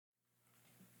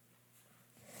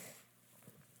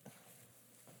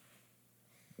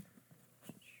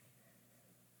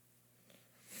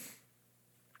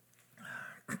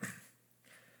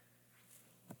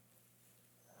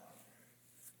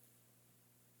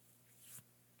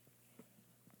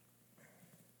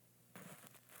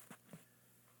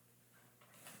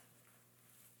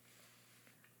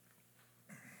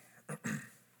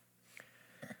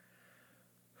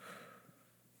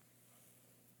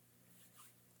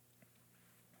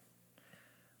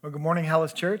Well, good morning,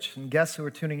 Hallis Church, and guests who are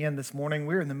tuning in this morning.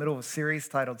 We're in the middle of a series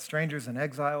titled Strangers and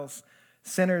Exiles,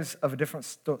 Sinners of a Different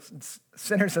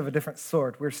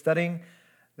Sort. We're studying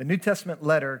the New Testament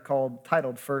letter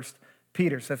titled 1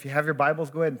 Peter. So if you have your Bibles,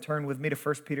 go ahead and turn with me to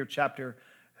 1 Peter chapter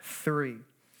 3.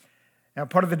 Now,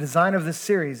 part of the design of this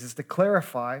series is to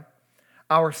clarify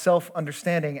our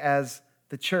self-understanding as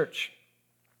the church.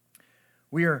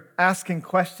 We are asking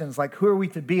questions like, who are we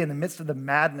to be in the midst of the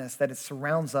madness that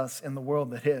surrounds us in the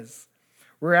world that is?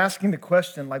 We're asking the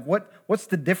question, like, what's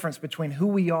the difference between who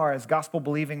we are as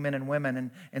gospel-believing men and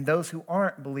women and those who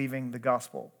aren't believing the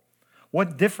gospel?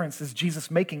 What difference is Jesus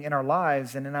making in our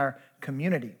lives and in our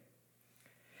community?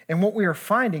 And what we are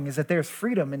finding is that there's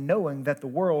freedom in knowing that the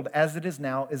world as it is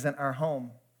now isn't our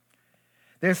home.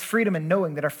 There's freedom in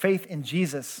knowing that our faith in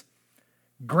Jesus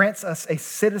grants us a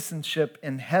citizenship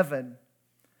in heaven,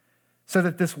 so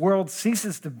that this world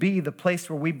ceases to be the place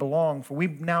where we belong, for we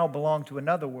now belong to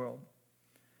another world.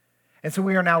 And so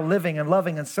we are now living and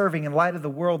loving and serving in light of the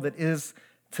world that is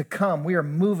to come. We are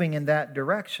moving in that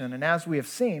direction. And as we have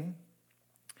seen,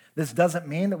 this doesn't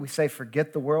mean that we say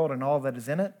forget the world and all that is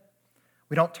in it.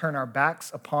 We don't turn our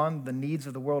backs upon the needs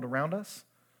of the world around us.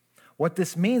 What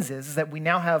this means is that we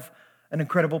now have an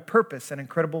incredible purpose, an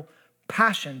incredible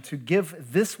passion to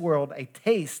give this world a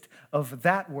taste of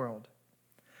that world,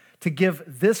 to give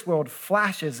this world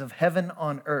flashes of heaven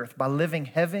on earth by living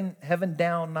heaven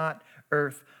down, not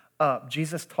earth up.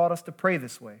 Jesus taught us to pray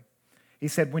this way. He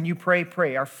said, when you pray,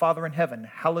 pray, our Father in heaven,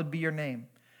 hallowed be your name.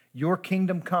 Your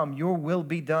kingdom come, your will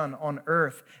be done on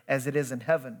earth as it is in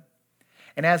heaven.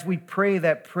 And as we pray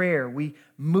that prayer, we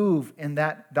move in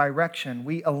that direction.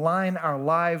 We align our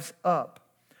lives up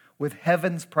with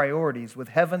heaven's priorities, with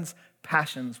heaven's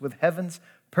passions, with heaven's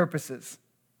purposes.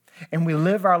 And we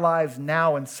live our lives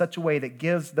now in such a way that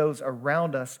gives those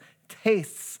around us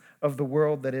tastes of the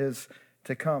world that is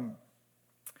to come.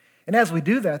 And as we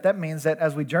do that, that means that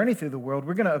as we journey through the world,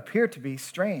 we're going to appear to be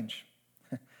strange.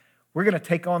 We're going to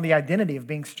take on the identity of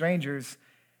being strangers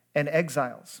and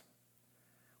exiles.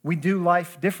 We do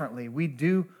life differently. We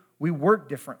work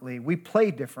differently. We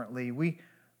play differently. We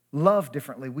love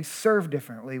differently. We serve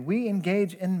differently. We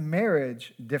engage in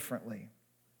marriage differently.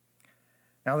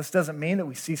 Now, this doesn't mean that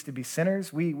we cease to be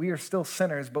sinners. We are still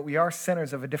sinners, but we are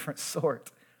sinners of a different sort.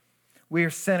 We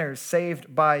are sinners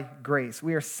saved by grace.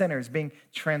 We are sinners being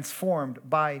transformed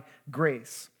by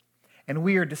grace. And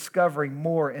we are discovering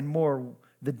more and more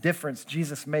the difference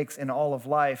Jesus makes in all of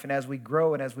life. And as we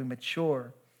grow and as we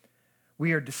mature,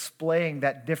 we are displaying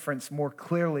that difference more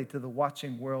clearly to the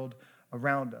watching world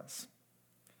around us.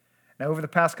 Now, over the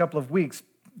past couple of weeks,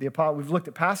 we've looked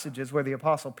at passages where the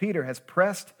Apostle Peter has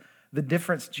pressed the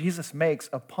difference Jesus makes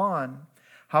upon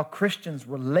how Christians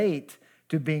relate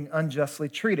to being unjustly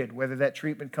treated, whether that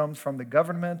treatment comes from the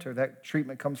government or that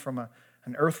treatment comes from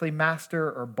an earthly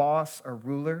master or boss or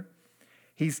ruler.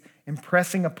 He's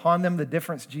impressing upon them the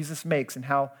difference Jesus makes and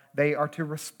how they are to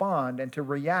respond and to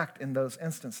react in those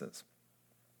instances.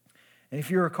 And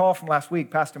if you recall from last week,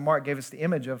 Pastor Mark gave us the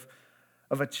image of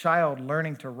a child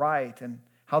learning to write and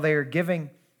how they are giving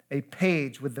a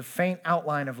page with the faint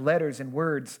outline of letters and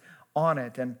words on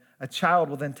it, and a child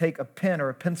will then take a pen or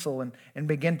a pencil and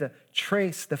begin to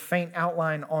trace the faint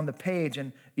outline on the page,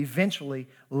 and eventually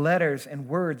letters and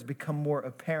words become more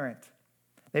apparent.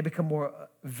 They become more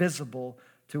visible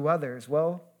to others.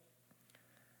 Well,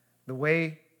 the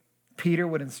way Peter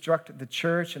would instruct the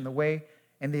church and the way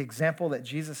and the example that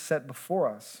Jesus set before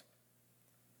us,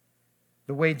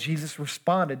 the way Jesus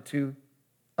responded to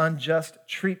unjust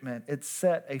treatment, it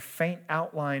set a faint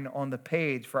outline on the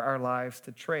page for our lives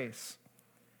to trace.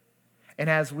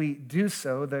 And as we do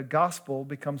so, the gospel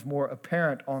becomes more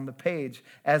apparent on the page.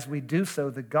 As we do so,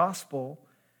 the gospel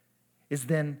is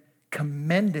then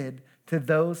commended to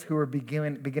those who are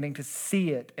beginning to see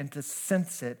it and to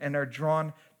sense it and are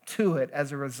drawn to it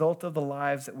as a result of the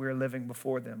lives that we're living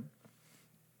before them.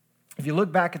 If you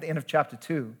look back at the end of chapter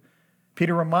 2,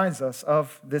 Peter reminds us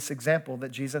of this example that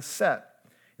Jesus set.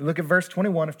 You look at verse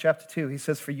 21 of chapter 2. He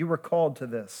says, "For you were called to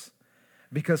this,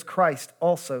 because Christ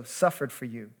also suffered for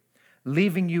you,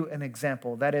 leaving you an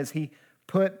example." That is, he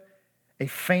put a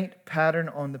faint pattern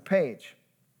on the page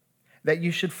that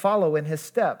you should follow in his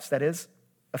steps. That is,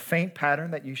 a faint pattern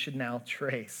that you should now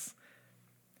trace.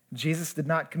 Jesus did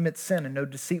not commit sin, and no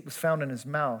deceit was found in his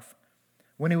mouth.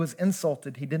 When he was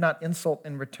insulted, he did not insult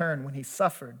in return. When he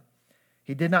suffered,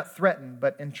 he did not threaten,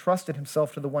 but entrusted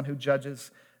himself to the one who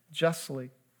judges justly.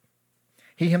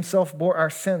 He himself bore our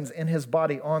sins in his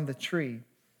body on the tree,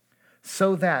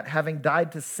 so that, having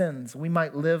died to sins, we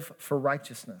might live for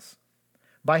righteousness.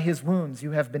 By his wounds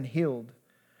you have been healed.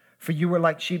 For you were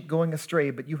like sheep going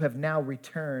astray, but you have now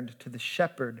returned to the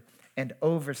shepherd and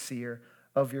overseer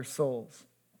of your souls.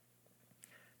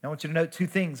 Now I want you to note two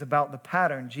things about the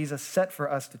pattern Jesus set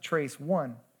for us to trace.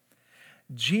 One,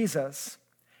 Jesus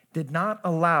did not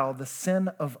allow the sin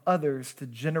of others to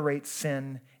generate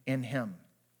sin in him.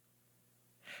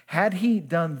 Had he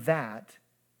done that,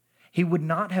 he would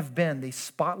not have been the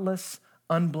spotless,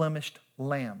 unblemished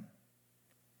lamb.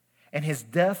 And his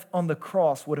death on the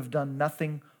cross would have done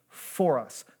nothing for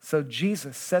us. So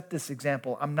Jesus set this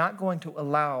example. I'm not going to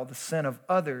allow the sin of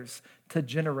others to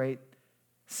generate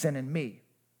sin in me.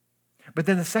 But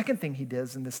then the second thing he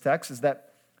does in this text is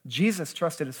that Jesus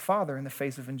trusted his Father in the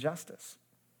face of injustice.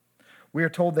 We are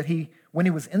told that when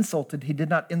he was insulted, he did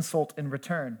not insult in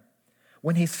return.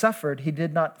 When he suffered, he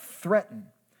did not threaten,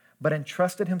 but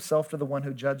entrusted himself to the one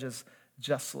who judges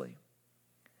justly.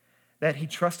 That he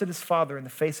trusted his Father in the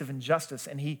face of injustice,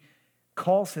 and he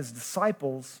calls his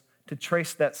disciples to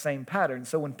trace that same pattern.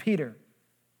 So when Peter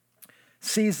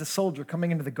sees the soldier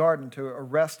coming into the garden to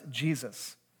arrest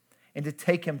Jesus and to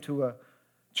take him to a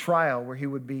trial where he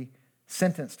would be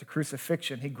sentenced to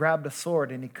crucifixion, he grabbed a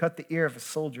sword and he cut the ear of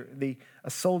a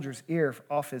soldier's ear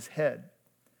off his head.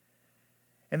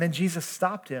 And then Jesus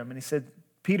stopped him and he said,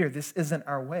 Peter, this isn't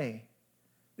our way.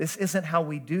 This isn't how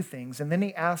we do things. And then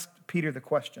he asked Peter the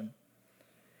question,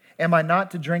 am I not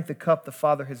to drink the cup the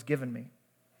Father has given me?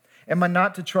 Am I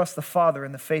not to trust the Father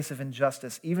in the face of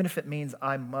injustice, even if it means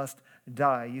I must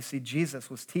die? You see, Jesus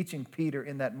was teaching Peter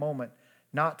in that moment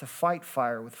not to fight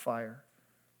fire with fire,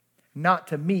 not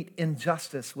to meet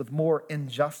injustice with more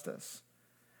injustice,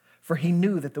 for he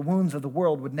knew that the wounds of the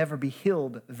world would never be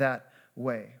healed that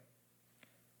way.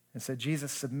 And so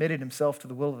Jesus submitted himself to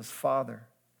the will of his Father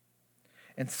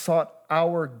and sought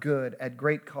our good at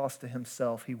great cost to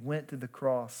himself. He went to the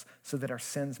cross so that our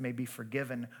sins may be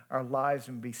forgiven, our lives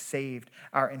may be saved,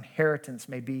 our inheritance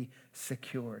may be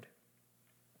secured.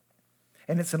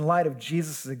 And it's in light of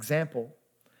Jesus' example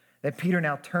that Peter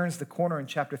now turns the corner in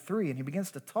chapter 3 and he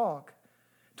begins to talk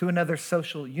to another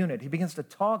social unit. He begins to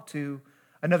talk to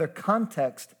another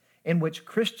context in which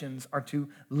Christians are to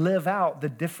live out the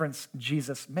difference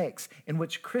Jesus makes, in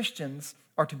which Christians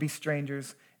are to be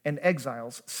strangers and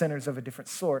exiles, sinners of a different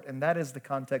sort, and that is the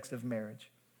context of marriage.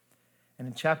 And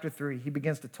in chapter 3, he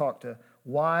begins to talk to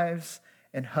wives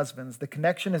and husbands. The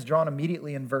connection is drawn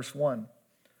immediately in verse 1.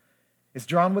 It's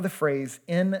drawn with the phrase,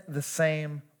 in the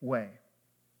same way.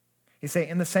 He's saying,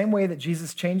 in the same way that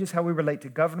Jesus changes how we relate to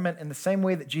government, in the same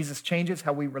way that Jesus changes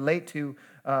how we relate to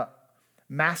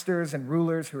masters and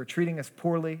rulers who are treating us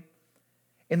poorly,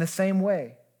 in the same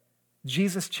way,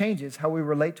 Jesus changes how we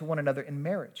relate to one another in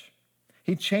marriage.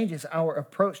 He changes our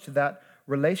approach to that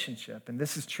relationship. And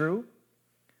this is true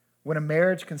when a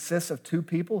marriage consists of two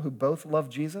people who both love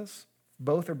Jesus,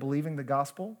 both are believing the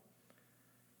gospel.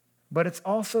 But it's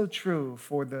also true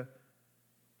for the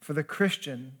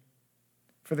Christian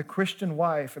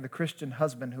wife or the Christian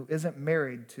husband who isn't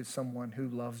married to someone who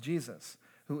loves Jesus,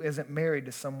 who isn't married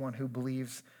to someone who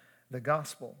believes the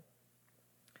gospel.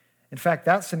 In fact,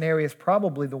 that scenario is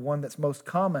probably the one that's most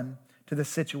common to the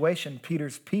situation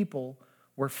Peter's people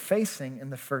were facing in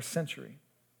the first century.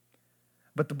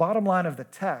 But the bottom line of the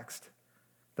text,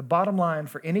 the bottom line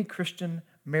for any Christian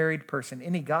married person,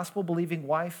 any gospel-believing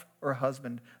wife or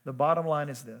husband, the bottom line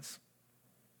is this.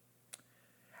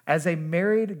 As a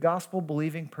married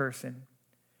gospel-believing person,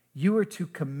 you are to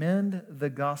commend the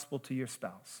gospel to your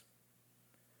spouse.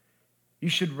 You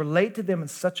should relate to them in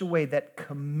such a way that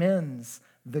commends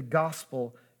the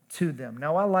gospel to them.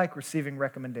 Now, I like receiving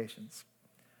recommendations.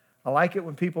 I like it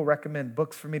when people recommend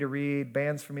books for me to read,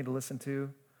 bands for me to listen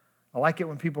to. I like it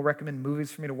when people recommend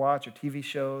movies for me to watch or TV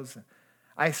shows.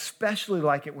 I especially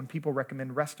like it when people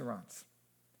recommend restaurants.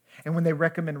 And when they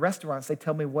recommend restaurants, they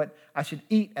tell me what I should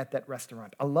eat at that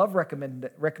restaurant. I love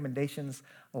recommendations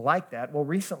like that. Well,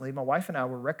 recently, my wife and I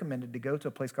were recommended to go to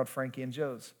a place called Frankie and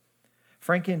Joe's.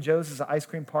 Frankie and Joe's is an ice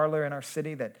cream parlor in our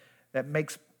city that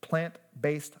makes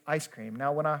plant-based ice cream.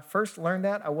 Now, when I first learned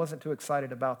that, I wasn't too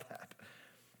excited about that.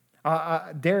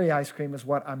 Dairy ice cream is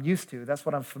what I'm used to. That's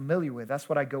what I'm familiar with. That's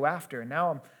what I go after. And now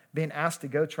I'm being asked to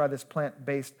go try this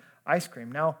plant-based ice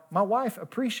cream. Now, my wife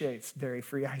appreciates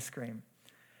dairy-free ice cream.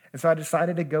 And so I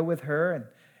decided to go with her,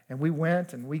 and we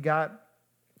went, and we got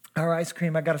our ice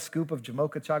cream. I got a scoop of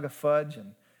Jamocha Chaga fudge.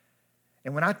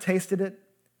 And when I tasted it,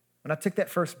 when I took that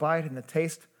first bite and the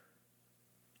taste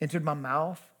entered my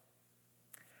mouth,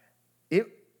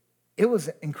 it was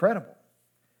incredible.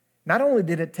 Not only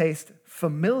did it taste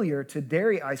familiar to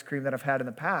dairy ice cream that I've had in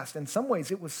the past, in some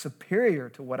ways it was superior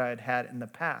to what I had had in the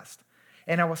past.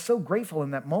 And I was so grateful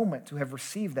in that moment to have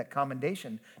received that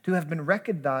commendation, to have been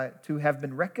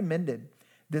recommended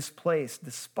this place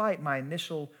despite my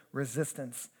initial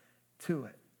resistance to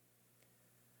it.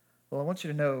 Well, I want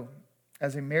you to know,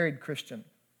 as a married Christian,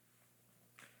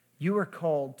 you are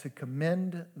called to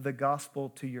commend the gospel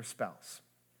to your spouse.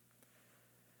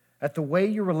 That the way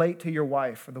you relate to your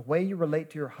wife or the way you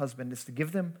relate to your husband is to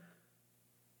give them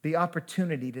the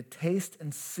opportunity to taste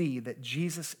and see that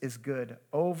Jesus is good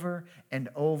over and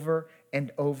over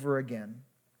and over again.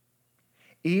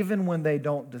 Even when they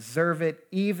don't deserve it,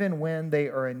 even when they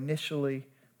are initially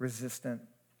resistant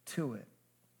to it.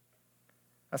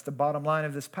 That's the bottom line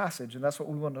of this passage, and that's what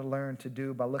we want to learn to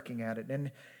do by looking at it.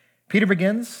 And Peter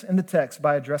begins in the text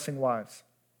by addressing wives.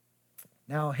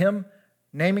 Now, him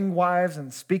naming wives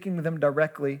and speaking to them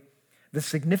directly, the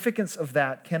significance of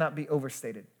that cannot be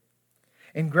overstated.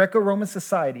 In Greco-Roman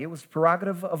society, it was the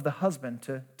prerogative of the husband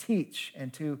to teach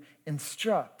and to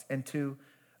instruct and to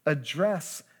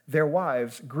address their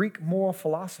wives. Greek moral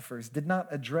philosophers did not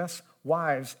address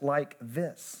wives like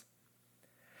this.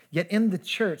 Yet in the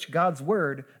church, God's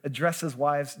word addresses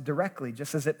wives directly,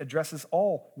 just as it addresses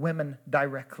all women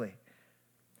directly.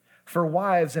 For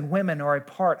wives and women are a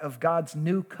part of God's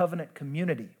new covenant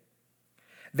community.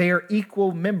 They are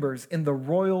equal members in the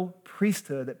royal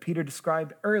priesthood that Peter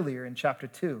described earlier in chapter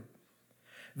 2.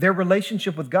 Their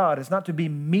relationship with God is not to be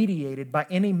mediated by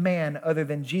any man other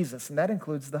than Jesus, and that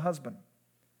includes the husband.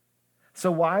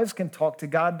 So wives can talk to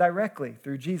God directly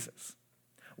through Jesus.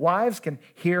 Wives can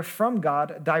hear from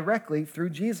God directly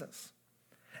through Jesus.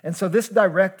 And so this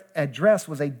direct address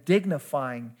was a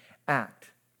dignifying act.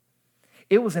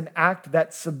 It was an act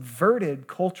that subverted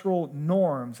cultural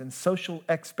norms and social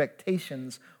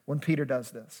expectations when Peter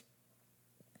does this.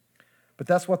 But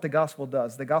that's what the gospel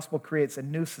does. The gospel creates a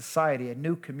new society, a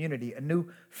new community, a new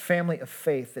family of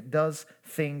faith that does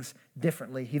things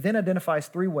differently. He then identifies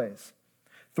three ways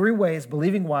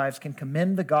believing wives can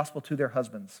commend the gospel to their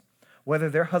husbands, whether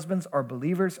their husbands are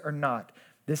believers or not.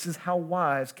 This is how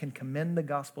wives can commend the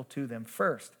gospel to them.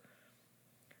 First,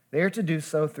 they are to do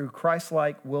so through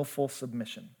Christ-like willful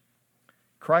submission.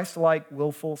 Christ-like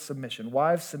willful submission.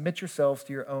 Wives, submit yourselves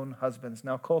to your own husbands.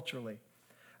 Now, culturally,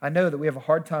 I know that we have a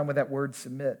hard time with that word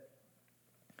submit.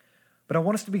 But I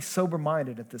want us to be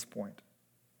sober-minded at this point.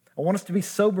 I want us to be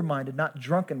sober-minded, not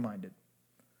drunken-minded.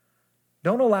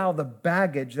 Don't allow the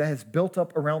baggage that has built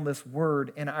up around this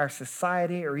word in our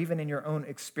society or even in your own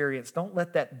experience. Don't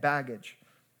let that baggage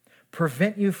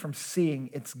prevent you from seeing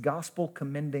its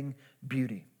gospel-commending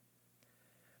beauty.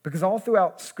 Because all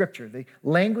throughout Scripture, the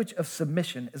language of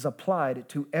submission is applied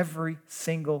to every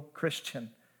single Christian.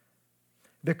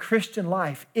 The Christian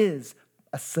life is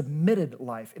a submitted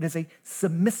life. It is a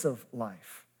submissive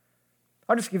life.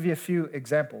 I'll just give you a few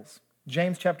examples.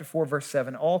 James chapter 4, verse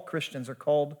 7, all Christians are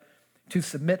called to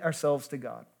submit ourselves to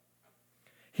God.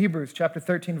 Hebrews chapter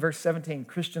 13, verse 17,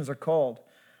 Christians are called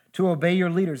to obey your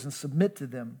leaders and submit to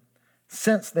them,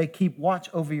 since they keep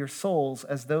watch over your souls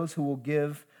as those who will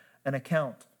give an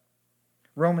account.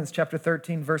 Romans chapter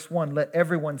 13, verse 1, let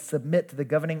everyone submit to the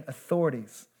governing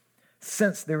authorities,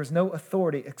 since there is no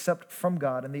authority except from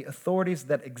God, and the authorities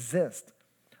that exist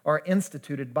are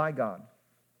instituted by God.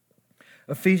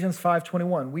 Ephesians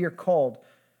 5:21, we are called,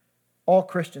 all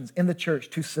Christians in the church,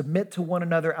 to submit to one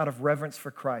another out of reverence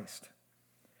for Christ.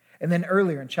 And then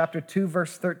earlier in chapter 2,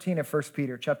 verse 13 of 1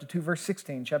 Peter, chapter 2, verse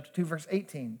 16, chapter 2, verse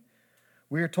 18,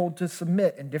 we are told to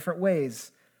submit in different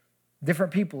ways.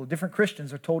 Different people, different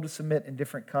Christians are told to submit in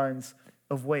different kinds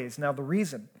of ways. Now, the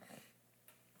reason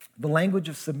the language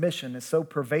of submission is so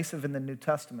pervasive in the New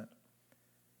Testament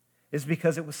is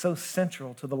because it was so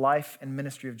central to the life and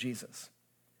ministry of Jesus.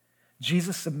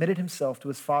 Jesus submitted himself to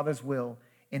his Father's will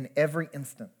in every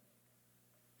instant.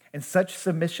 And such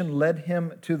submission led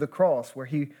him to the cross, where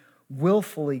he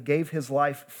willfully gave his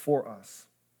life for us.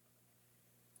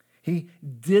 He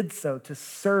did so to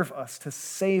serve us, to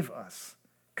save us,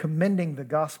 commending the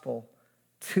gospel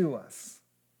to us.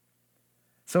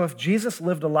 So if Jesus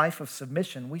lived a life of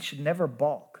submission, we should never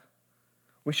balk.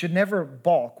 We should never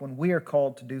balk when we are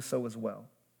called to do so as well.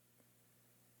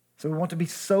 So we want to be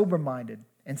sober-minded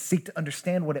and seek to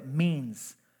understand what it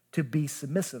means to be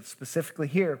submissive. Specifically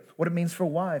here, what it means for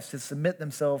wives to submit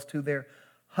themselves to their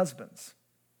husbands.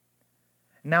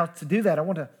 Now, to do that, I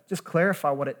want to just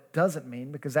clarify what it doesn't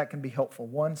mean, because that can be helpful.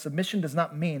 One, submission does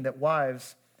not mean that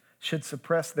wives should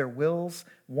suppress their wills,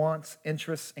 wants,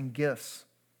 interests, and gifts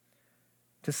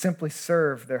to simply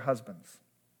serve their husbands.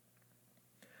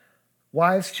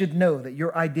 Wives should know that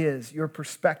your ideas, your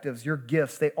perspectives, your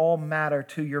gifts, they all matter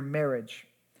to your marriage.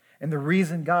 And the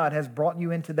reason God has brought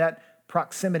you into that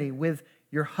proximity with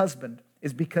your husband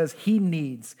is because he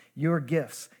needs your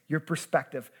gifts, your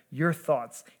perspective, your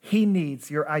thoughts. He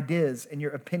needs your ideas and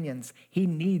your opinions. He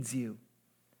needs you.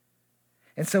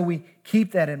 And so we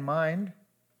keep that in mind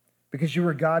because you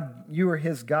are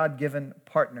his God-given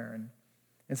partner.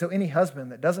 And so any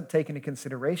husband that doesn't take into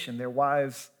consideration their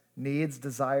wife's needs,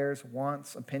 desires,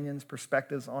 wants, opinions,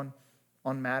 perspectives on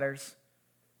matters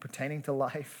pertaining to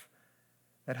life,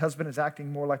 that husband is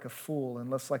acting more like a fool and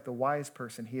less like the wise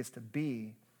person he is to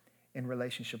be in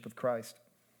relationship with Christ.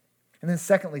 And then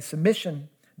secondly, submission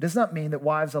does not mean that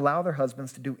wives allow their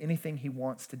husbands to do anything he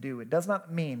wants to do. It does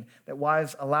not mean that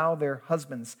wives allow their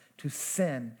husbands to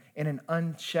sin in an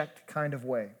unchecked kind of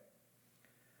way.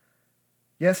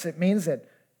 Yes, it means that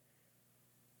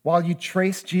while you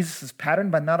trace Jesus'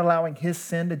 pattern by not allowing his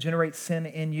sin to generate sin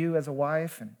in you as a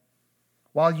wife, and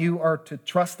while you are to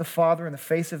trust the Father in the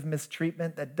face of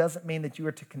mistreatment, that doesn't mean that you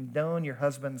are to condone your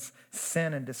husband's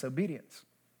sin and disobedience.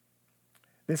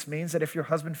 This means that if your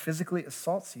husband physically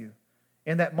assaults you,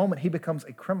 in that moment he becomes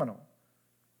a criminal.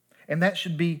 And that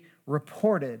should be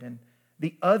reported. And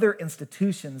the other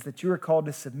institutions that you are called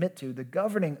to submit to, the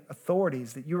governing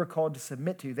authorities that you are called to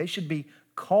submit to, they should be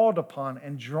called upon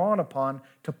and drawn upon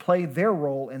to play their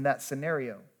role in that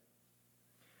scenario.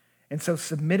 And so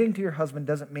submitting to your husband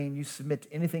doesn't mean you submit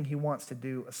to anything he wants to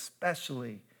do,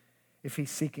 especially if he's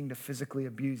seeking to physically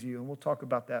abuse you. And we'll talk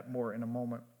about that more in a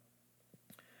moment.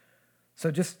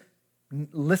 So just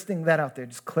listing that out there,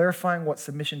 just clarifying what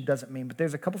submission doesn't mean. But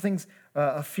there's a couple things,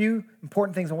 a few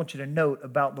important things I want you to note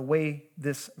about the way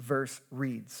this verse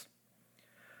reads.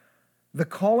 The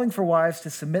calling for wives to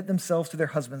submit themselves to their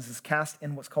husbands is cast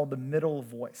in what's called the middle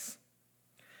voice,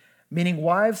 meaning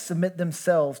wives submit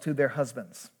themselves to their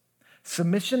husbands.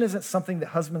 Submission isn't something that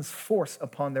husbands force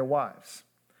upon their wives.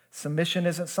 Submission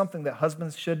isn't something that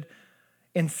husbands should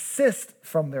insist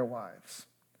from their wives.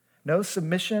 No,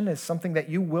 submission is something that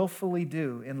you willfully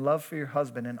do in love for your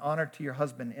husband, in honor to your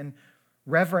husband, in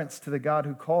reverence to the God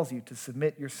who calls you to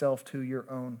submit yourself to your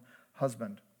own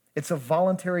husband. It's a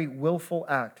voluntary, willful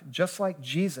act, just like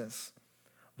Jesus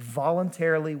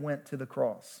voluntarily went to the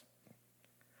cross.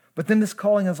 But then this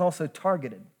calling is also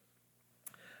targeted.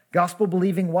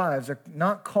 Gospel-believing wives are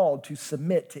not called to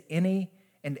submit to any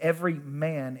and every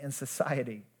man in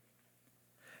society.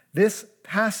 This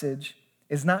passage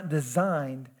is not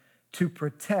designed to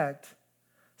protect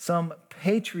some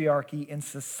patriarchy in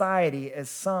society as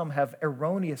some have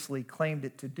erroneously claimed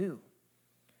it to do.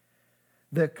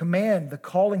 The command, the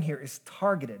calling here is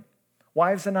targeted.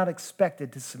 Wives are not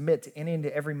expected to submit to any and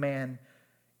to every man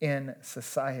in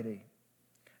society.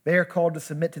 They are called to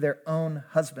submit to their own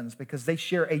husbands because they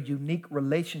share a unique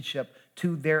relationship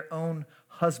to their own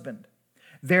husband.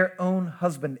 Their own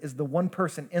husband is the one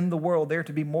person in the world they're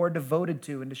to be more devoted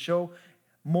to and to show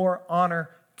more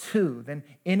honor to than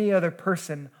any other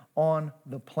person on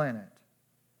the planet.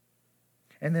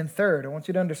 And then third, I want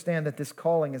you to understand that this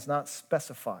calling is not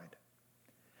specified.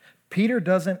 Peter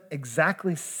doesn't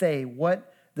exactly say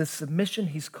what the submission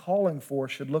he's calling for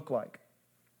should look like.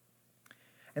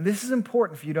 And this is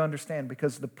important for you to understand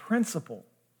because the principle,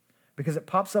 because it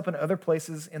pops up in other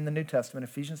places in the New Testament,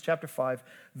 Ephesians chapter 5,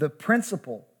 the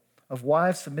principle of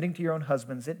wives submitting to your own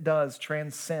husbands, it does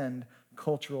transcend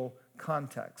cultural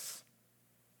contexts.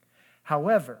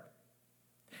 However,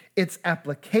 its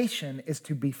application is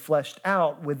to be fleshed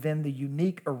out within the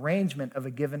unique arrangement of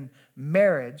a given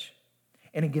marriage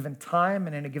in a given time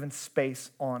and in a given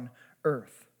space on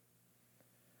earth.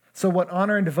 So what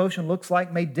honor and devotion looks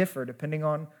like may differ depending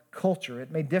on culture.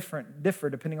 It may differ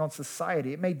depending on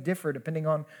society. It may differ depending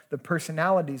on the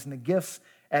personalities and the gifts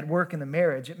at work in the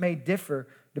marriage. It may differ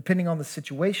depending on the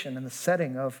situation and the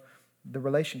setting of the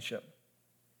relationship.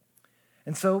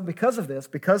 And so because of this,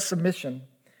 because submission,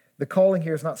 the calling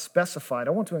here is not specified,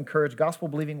 I want to encourage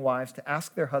gospel-believing wives to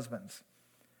ask their husbands.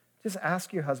 Just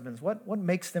ask your husbands, what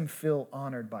makes them feel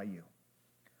honored by you?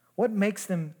 What makes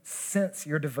them sense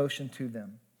your devotion to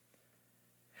them?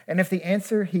 And if the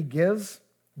answer he gives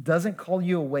doesn't call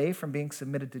you away from being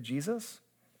submitted to Jesus,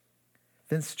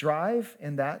 then strive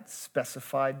in that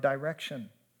specified direction,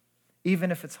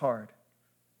 even if it's hard,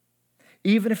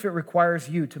 even if it requires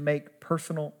you to make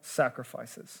personal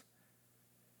sacrifices.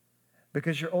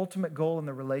 Because your ultimate goal in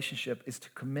the relationship is to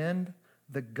commend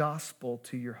the gospel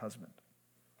to your husband.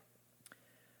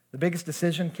 The biggest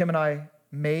decision Kim and I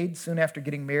made soon after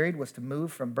getting married was to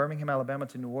move from Birmingham, Alabama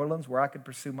to New Orleans where I could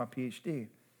pursue my PhD.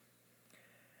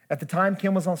 At the time,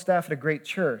 Kim was on staff at a great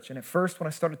church, and at first when I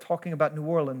started talking about New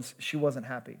Orleans, she wasn't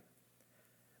happy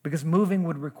because moving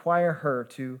would require her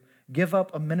to give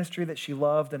up a ministry that she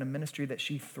loved and a ministry that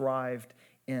she thrived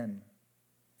in.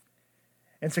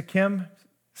 And so Kim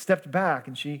stepped back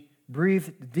and she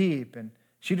breathed deep, and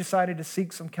she decided to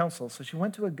seek some counsel. So she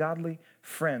went to a godly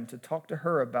friend to talk to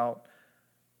her about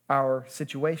our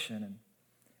situation.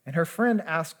 And her friend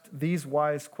asked these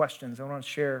wise questions. I want to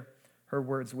share her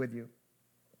words with you.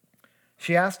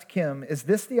 She asked Kim, "Is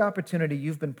this the opportunity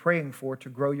you've been praying for to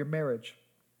grow your marriage?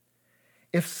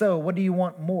 If so, what do you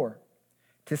want more?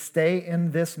 To stay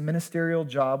in this ministerial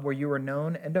job where you are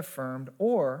known and affirmed,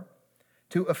 or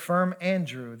to affirm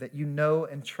Andrew that you know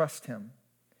and trust him,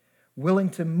 willing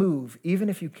to move even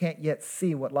if you can't yet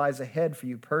see what lies ahead for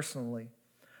you personally,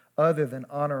 other than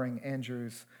honoring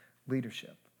Andrew's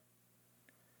leadership?"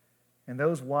 And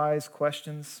those wise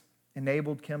questions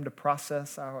enabled Kim to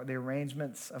process the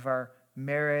arrangements of our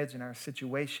marriage and our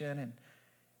situation. And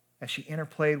as she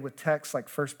interplayed with texts like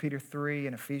 1 Peter 3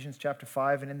 and Ephesians chapter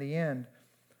 5, and in the end,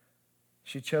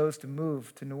 she chose to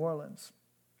move to New Orleans.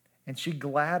 And she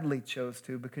gladly chose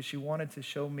to because she wanted to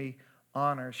show me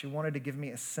honor. She wanted to give me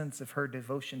a sense of her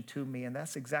devotion to me, and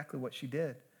that's exactly what she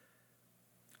did.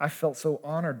 I felt so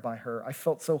honored by her. I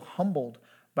felt so humbled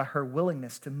by her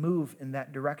willingness to move in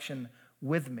that direction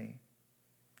with me.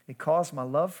 It caused my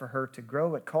love for her to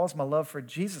grow. It caused my love for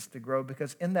Jesus to grow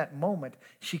because in that moment,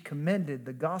 she commended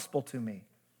the gospel to me.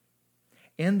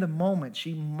 In the moment,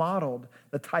 she modeled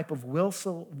the type of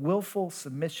willful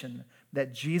submission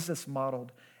that Jesus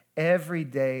modeled every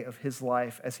day of his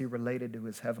life as he related to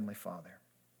his heavenly Father.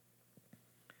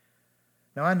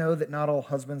 Now, I know that not all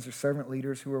husbands are servant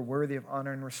leaders who are worthy of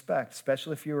honor and respect,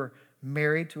 especially if you are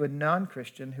married to a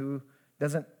non-Christian who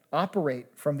doesn't operate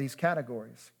from these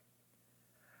categories.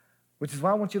 Which is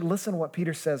why I want you to listen to what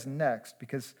Peter says next,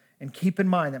 and keep in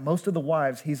mind that most of the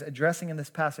wives he's addressing in this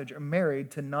passage are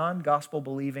married to non-gospel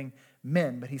believing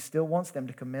men, but he still wants them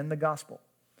to commend the gospel.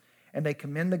 And they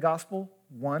commend the gospel,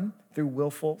 one, through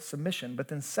willful submission, but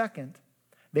then second,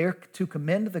 they are to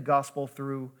commend the gospel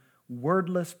through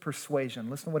wordless persuasion.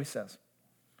 Listen to what he says.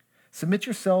 "Submit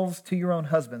yourselves to your own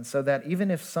husbands, so that even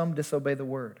if some disobey the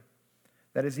word,"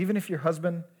 that is, even if your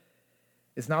husband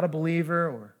is not a believer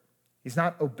or he's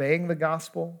not obeying the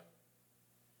gospel,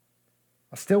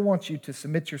 I still want you to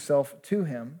submit yourself to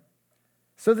him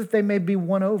so that they may be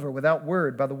won over without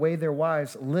word by the way their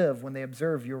wives live when they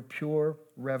observe your pure,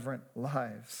 reverent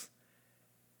lives.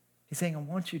 He's saying, I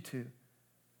want you to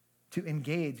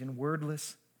engage in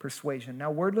wordless persuasion.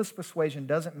 Now, wordless persuasion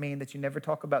doesn't mean that you never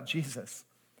talk about Jesus.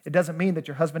 It doesn't mean that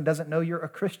your husband doesn't know you're a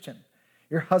Christian.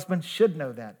 Your husband should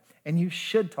know that, and you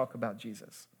should talk about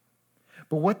Jesus.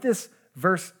 But what this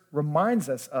verse reminds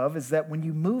us of is that when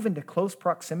you move into close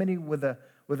proximity with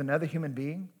another human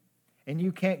being, and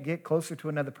you can't get closer to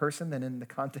another person than in the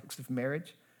context of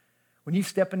marriage, when you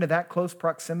step into that close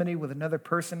proximity with another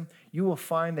person, you will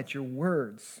find that your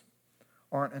words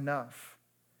aren't enough.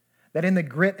 That in the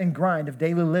grit and grind of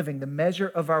daily living, the measure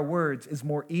of our words is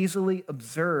more easily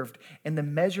observed, and the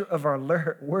measure of our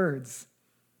words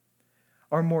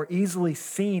are more easily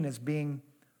seen as being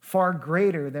far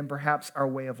greater than perhaps our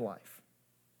way of life.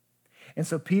 And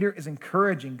so Peter is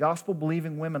encouraging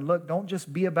gospel-believing women, look, don't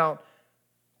just be about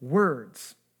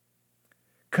words.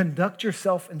 Conduct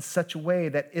yourself in such a way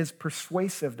that is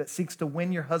persuasive, that seeks to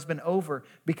win your husband over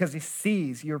because he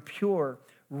sees your pure,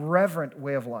 reverent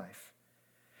way of life.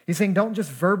 He's saying don't just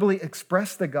verbally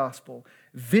express the gospel,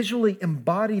 visually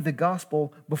embody the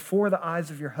gospel before the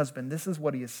eyes of your husband. This is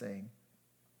what he is saying.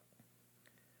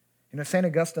 You know, St.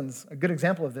 Augustine's, a good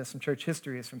example of this in church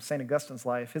history is from St. Augustine's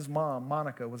life. His mom,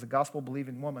 Monica, was a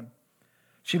gospel-believing woman.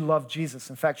 She loved Jesus.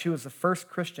 In fact, she was the first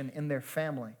Christian in their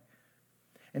family.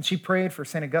 And she prayed for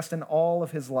St. Augustine all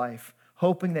of his life,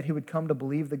 hoping that he would come to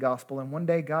believe the gospel. And one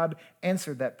day, God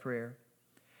answered that prayer.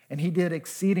 And he did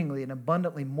exceedingly and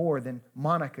abundantly more than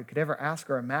Monica could ever ask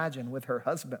or imagine with her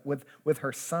husband, with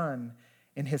her son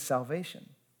in his salvation.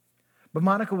 But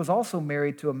Monica was also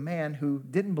married to a man who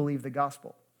didn't believe the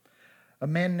gospel, a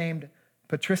man named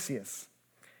Patricius.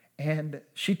 And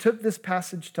she took this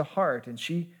passage to heart, and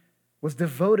she was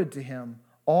devoted to him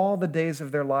all the days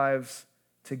of their lives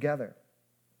together.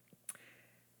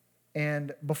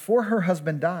 And before her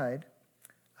husband died,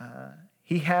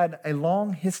 he had a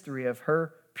long history of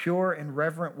her pure and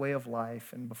reverent way of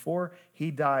life. And before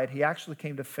he died, he actually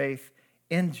came to faith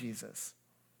in Jesus.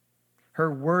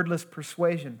 Her wordless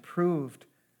persuasion proved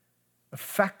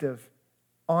effective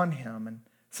on him. And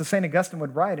so St. Augustine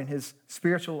would write in his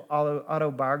spiritual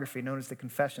autobiography known as the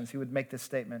Confessions, he would make this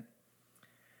statement.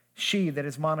 She, that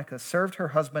is Monica, served her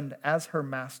husband as her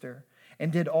master and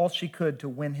did all she could to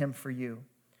win him for you,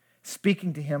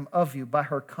 speaking to him of you by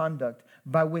her conduct,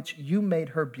 by which you made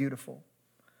her beautiful.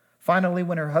 Finally,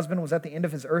 when her husband was at the end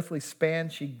of his earthly span,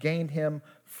 she gained him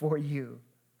for you.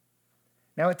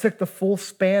 Now, it took the full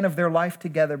span of their life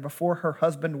together before her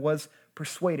husband was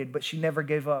persuaded, but she never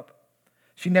gave up.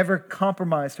 She never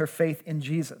compromised her faith in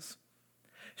Jesus.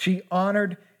 She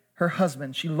honored her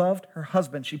husband. She loved her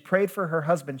husband. She prayed for her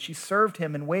husband. She served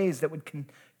him in ways that would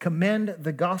commend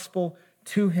the gospel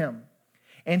to him.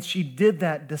 And she did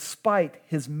that despite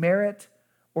his merit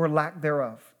or lack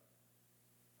thereof.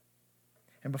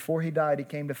 And before he died, he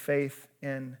came to faith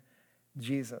in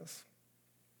Jesus.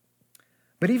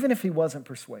 But even if he wasn't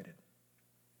persuaded,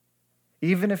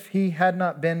 even if he had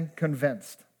not been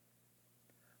convinced,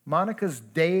 Monica's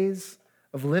days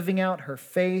of living out her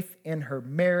faith in her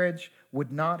marriage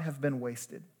would not have been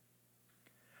wasted.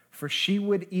 For she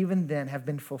would even then have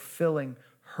been fulfilling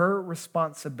her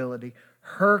responsibility,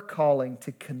 her calling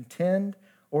to contend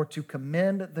or to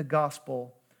commend the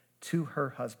gospel to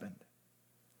her husband.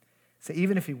 So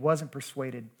even if he wasn't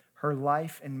persuaded, her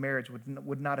life and marriage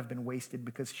would not have been wasted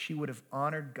because she would have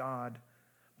honored God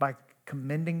by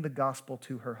commending the gospel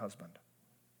to her husband.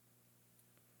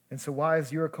 And so,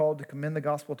 wives, you are called to commend the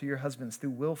gospel to your husbands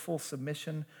through willful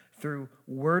submission, through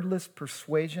wordless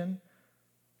persuasion,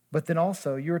 but then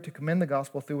also you are to commend the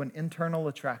gospel through an internal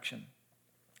attraction.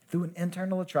 Through an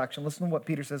internal attraction. Listen to what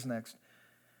Peter says next.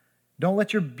 Don't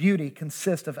let your beauty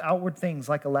consist of outward things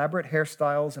like elaborate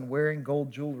hairstyles and wearing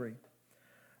gold jewelry,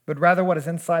 but rather what is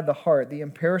inside the heart, the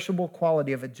imperishable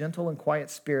quality of a gentle and quiet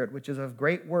spirit, which is of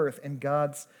great worth in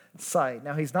God's sight.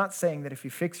 Now, he's not saying that if you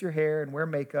fix your hair and wear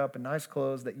makeup and nice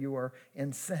clothes that you are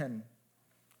in sin.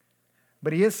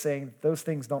 But he is saying that those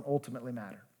things don't ultimately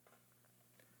matter.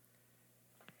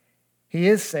 He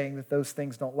is saying that those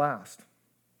things don't last.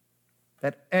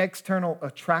 That external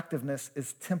attractiveness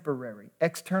is temporary.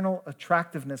 External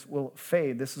attractiveness will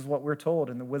fade. This is what we're told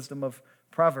in the wisdom of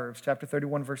Proverbs, chapter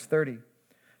 31, verse 30.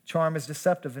 Charm is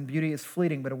deceptive and beauty is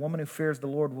fleeting, but a woman who fears the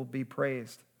Lord will be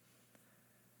praised.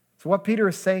 So what Peter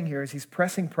is saying here is he's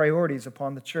pressing priorities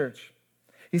upon the church.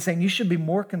 He's saying you should be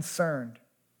more concerned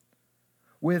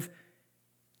with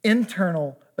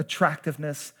internal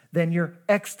attractiveness than your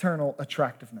external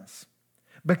attractiveness,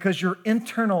 because your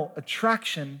internal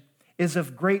attraction is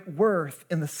of great worth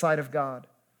in the sight of God.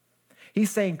 He's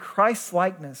saying Christ's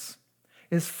likeness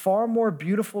is far more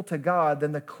beautiful to God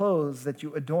than the clothes that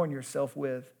you adorn yourself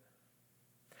with.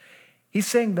 He's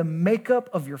saying the makeup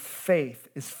of your faith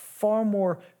is far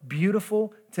more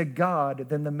beautiful to God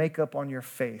than the makeup on your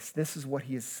face. This is what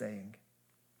he is saying.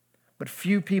 But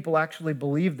few people actually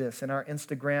believe this in our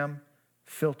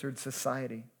Instagram-filtered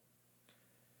society,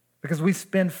 because we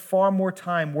spend far more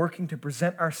time working to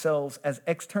present ourselves as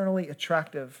externally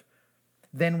attractive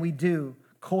than we do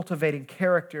cultivating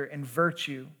character and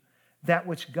virtue, that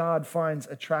which God finds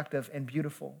attractive and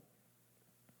beautiful.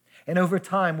 And over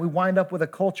time, we wind up with a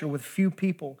culture with few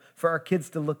people for our kids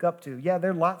to look up to. Yeah,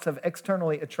 there are lots of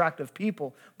externally attractive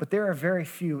people, but there are very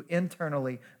few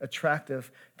internally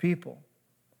attractive people.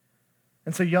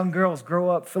 And so young girls grow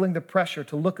up feeling the pressure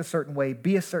to look a certain way,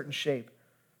 be a certain shape.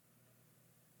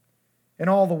 And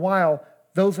all the while,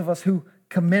 those of us who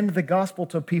commend the gospel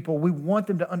to people, we want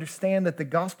them to understand that the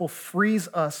gospel frees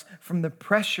us from the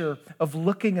pressure of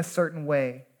looking a certain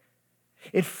way.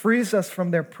 It frees us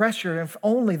from their pressure. If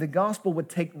only the gospel would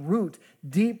take root,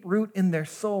 deep root in their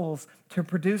souls to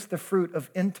produce the fruit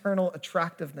of internal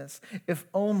attractiveness. If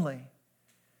only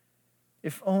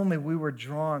we were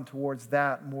drawn towards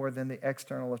that more than the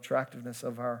external attractiveness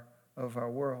of our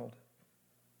world.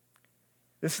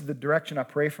 This is the direction I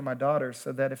pray for my daughters,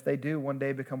 so that if they do one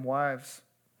day become wives,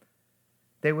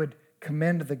 they would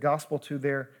commend the gospel to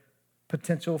their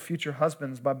potential future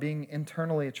husbands by being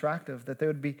internally attractive, that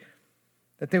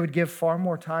they would give far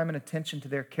more time and attention to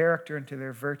their character and to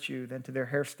their virtue than to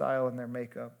their hairstyle and their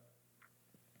makeup.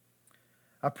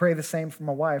 I pray the same for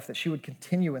my wife, that she would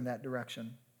continue in that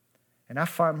direction. And I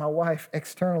find my wife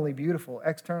externally beautiful,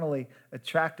 externally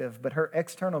attractive, but her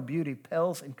external beauty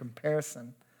pales in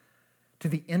comparison to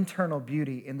the internal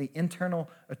beauty and the internal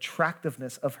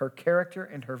attractiveness of her character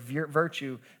and her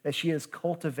virtue that she has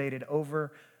cultivated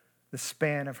over the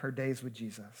span of her days with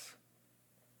Jesus.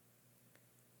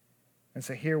 And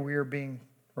so here we are being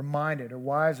reminded, or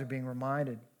wives are being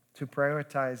reminded, to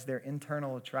prioritize their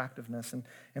internal attractiveness.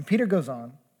 And Peter goes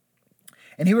on,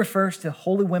 and he refers to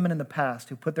holy women in the past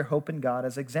who put their hope in God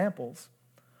as examples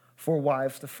for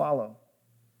wives to follow.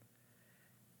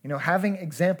 You know, having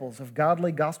examples of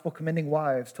godly, gospel-commending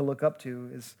wives to look up to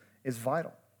is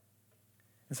vital.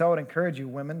 And so I would encourage you,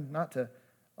 women, not to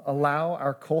allow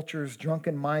our culture's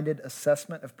drunken-minded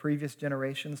assessment of previous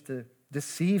generations to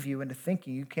deceive you into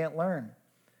thinking you can't learn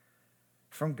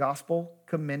from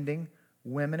gospel-commending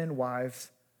women and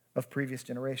wives of previous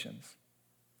generations.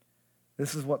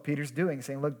 This is what Peter's doing. He's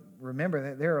saying, look, remember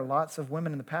that there are lots of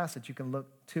women in the past that you can look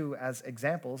to as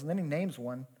examples. And then he names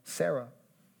one, Sarah.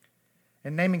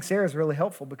 And naming Sarah is really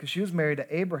helpful because she was married to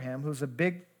Abraham, who's a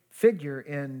big figure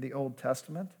in the Old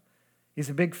Testament. He's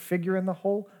a big figure in the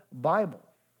whole Bible.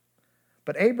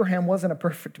 But Abraham wasn't a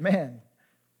perfect man.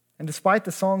 And despite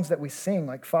the songs that we sing,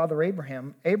 like Father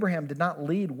Abraham, Abraham did not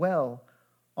lead well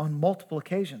on multiple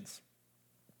occasions.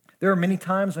 There were many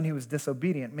times when he was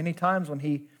disobedient, many times when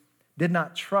he did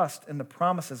not trust in the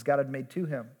promises God had made to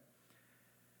him.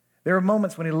 There were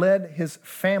moments when he led his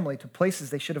family to places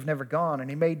they should have never gone, and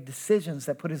he made decisions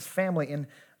that put his family in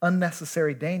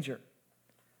unnecessary danger.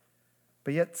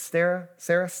 But yet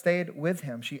Sarah stayed with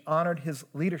him. She honored his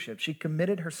leadership. She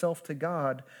committed herself to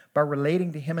God by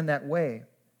relating to him in that way.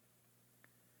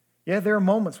 Yeah, there are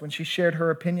moments when she shared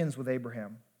her opinions with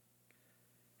Abraham.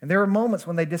 And there were moments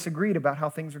when they disagreed about how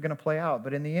things were going to play out.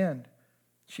 But in the end,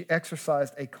 she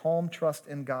exercised a calm trust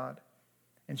in God.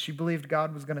 And she believed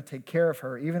God was going to take care of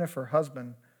her, even if her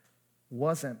husband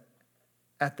wasn't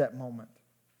at that moment.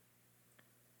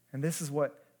 And this is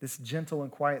what this gentle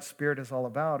and quiet spirit is all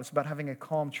about. It's about having a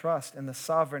calm trust in the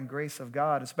sovereign grace of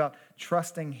God. It's about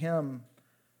trusting Him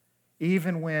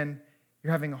even when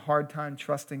you're having a hard time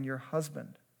trusting your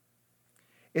husband.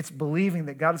 It's believing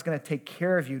that God is going to take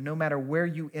care of you no matter where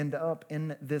you end up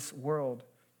in this world.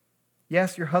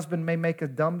 Yes, your husband may make a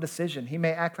dumb decision. He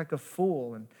may act like a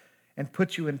fool and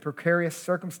put you in precarious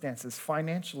circumstances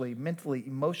financially, mentally,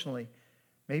 emotionally,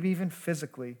 maybe even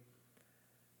physically.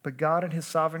 But God and His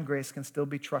sovereign grace can still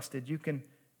be trusted. You can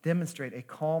demonstrate a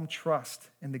calm trust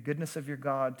in the goodness of your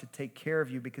God to take care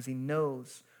of you because He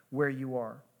knows where you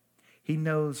are. He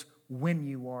knows when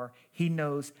you are. He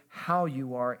knows how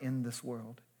you are in this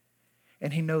world.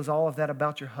 And He knows all of that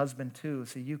about your husband too,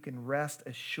 so you can rest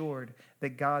assured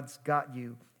that God's got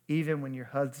you even when your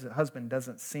husband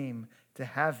doesn't seem to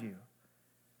have you.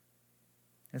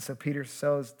 And so Peter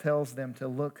tells them to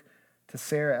look to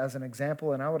Sarah as an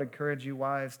example, and I would encourage you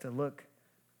wives to look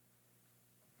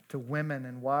to women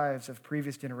and wives of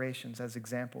previous generations as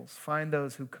examples. Find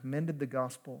those who commended the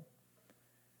gospel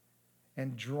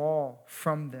and draw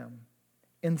from them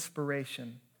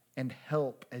inspiration and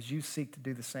help as you seek to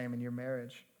do the same in your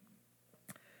marriage.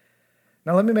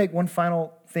 Now let me make one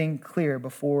final thing clear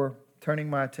before turning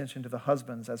my attention to the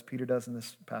husbands, as Peter does in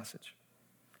this passage.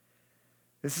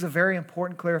 This is a very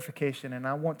important clarification, and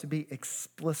I want to be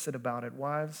explicit about it.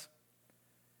 Wives,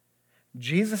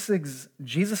 Jesus'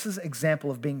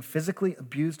 example of being physically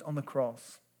abused on the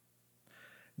cross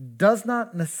does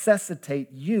not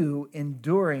necessitate you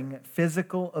enduring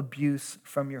physical abuse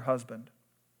from your husband.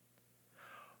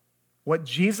 What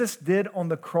Jesus did on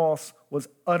the cross was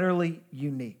utterly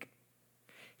unique.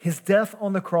 His death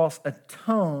on the cross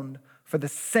atoned for the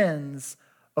sins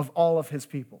of all of His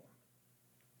people.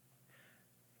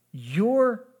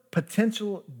 Your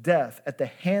potential death at the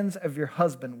hands of your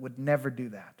husband would never do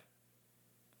that.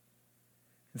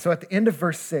 And so at the end of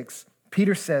verse 6,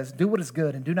 Peter says, do what is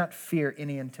good and do not fear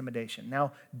any intimidation.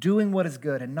 Now, doing what is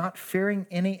good and not fearing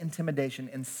any intimidation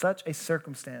in such a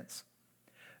circumstance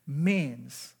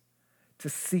means to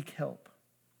seek help.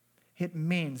 It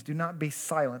means do not be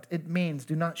silent. It means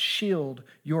do not shield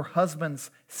your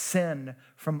husband's sin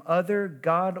from other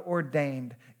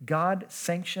God-ordained,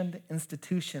 God-sanctioned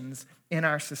institutions in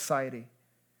our society.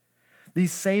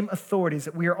 These same authorities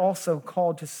that we are also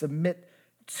called to submit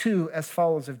to as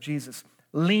followers of Jesus.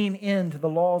 Lean into the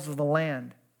laws of the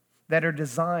land that are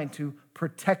designed to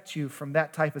protect you from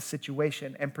that type of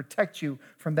situation and protect you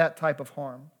from that type of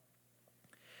harm.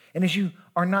 And as you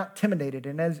are not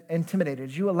intimidated,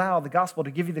 as you allow the gospel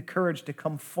to give you the courage to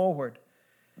come forward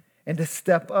and to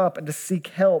step up and to seek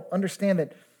help, understand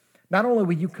that not only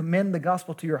will you commend the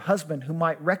gospel to your husband who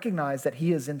might recognize that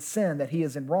he is in sin, that he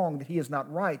is in wrong, that he is not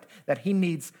right, that he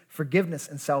needs forgiveness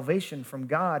and salvation from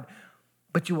God,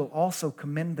 but you will also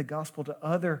commend the gospel to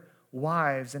other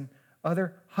wives and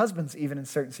other husbands even in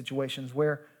certain situations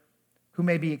who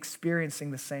may be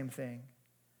experiencing the same thing.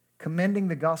 Commending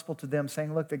the gospel to them,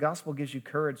 saying, look, the gospel gives you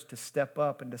courage to step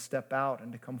up and to step out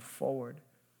and to come forward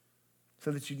so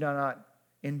that you do not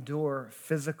endure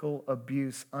physical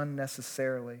abuse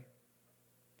unnecessarily.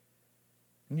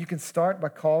 And you can start by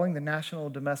calling the National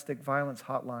Domestic Violence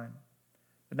Hotline.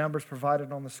 The number is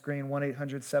provided on the screen,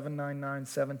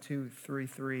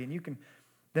 1-800-799-7233. And you can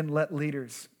then let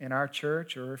leaders in our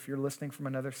church, or if you're listening from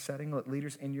another setting, let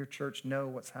leaders in your church know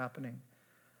what's happening,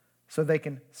 so they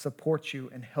can support you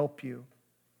and help you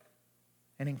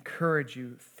and encourage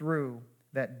you through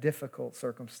that difficult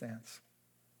circumstance.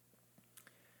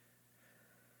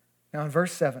 Now in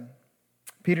verse 7,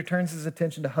 Peter turns his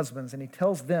attention to husbands and he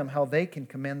tells them how they can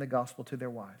commend the gospel to their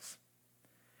wives.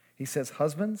 He says,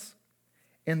 husbands,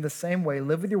 in the same way,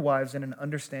 live with your wives in an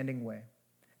understanding way,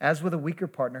 as with a weaker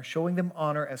partner, showing them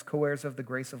honor as co-heirs of the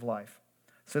grace of life,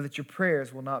 so that your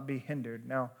prayers will not be hindered.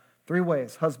 Now, 3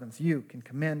 ways, husbands, you can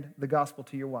commend the gospel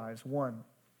to your wives. 1,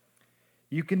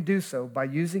 you can do so by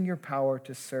using your power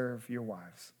to serve your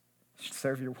wives.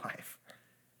 Serve your wife.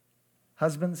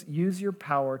 Husbands, use your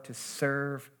power to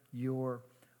serve your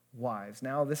wives.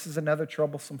 Now, this is another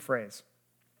troublesome phrase.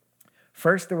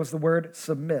 First, there was the word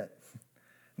submit.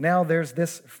 Now there's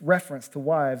this reference to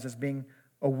wives as being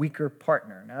a weaker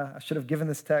partner. Now, I should have given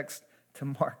this text to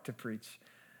Mark to preach.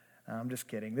 I'm just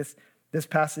kidding. This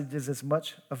passage is as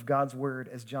much of God's word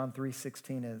as John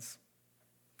 3:16 is.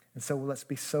 And so let's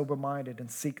be sober-minded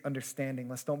and seek understanding.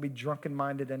 Let's don't be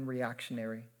drunken-minded and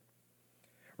reactionary.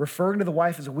 Referring to the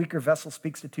wife as a weaker vessel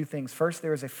speaks to 2 things. First,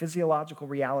 there is a physiological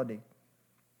reality.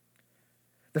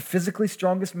 The physically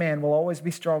strongest man will always be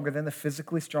stronger than the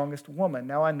physically strongest woman.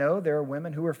 Now, I know there are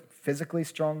women who are physically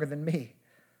stronger than me,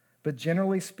 but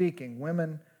generally speaking,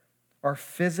 women are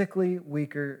physically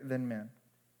weaker than men.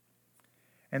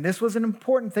 And this was an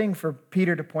important thing for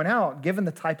Peter to point out, given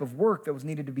the type of work that was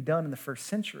needed to be done in the first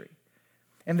century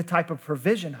and the type of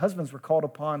provision husbands were called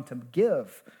upon to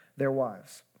give their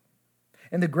wives.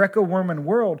 In the Greco-Roman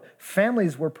world,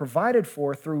 families were provided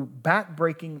for through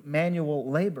back-breaking manual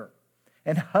labor,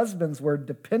 and husbands were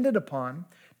depended upon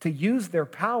to use their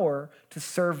power to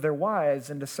serve their wives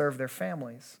and to serve their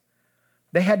families.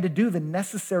 They had to do the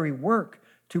necessary work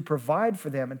to provide for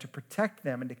them and to protect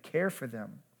them and to care for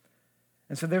them.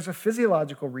 And so there's a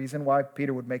physiological reason why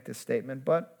Peter would make this statement,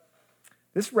 but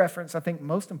this reference, I think,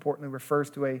 most importantly refers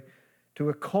to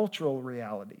a cultural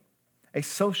reality, a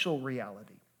social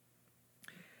reality.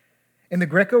 In the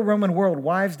Greco-Roman world,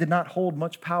 wives did not hold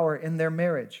much power in their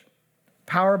marriage.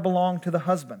 Power belonged to the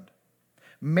husband.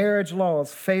 Marriage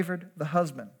laws favored the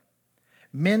husband.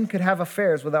 Men could have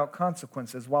affairs without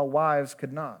consequences, while wives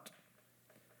could not.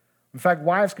 In fact,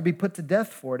 wives could be put to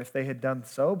death for it if they had done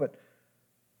so, but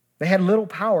they had little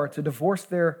power to divorce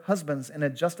their husbands in a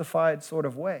justified sort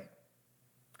of way.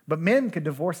 But men could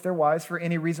divorce their wives for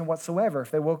any reason whatsoever.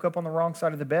 If they woke up on the wrong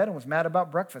side of the bed and was mad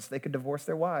about breakfast, they could divorce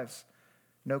their wives.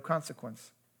 No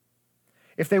consequence.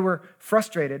 If they were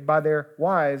frustrated by their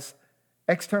wives'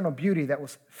 external beauty that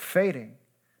was fading,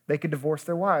 they could divorce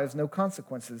their wives. No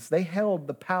consequences. They held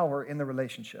the power in the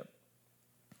relationship.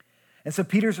 And so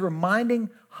Peter's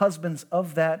reminding husbands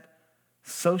of that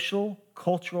social,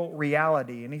 cultural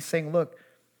reality. And he's saying, look,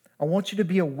 I want you to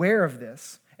be aware of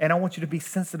this, and I want you to be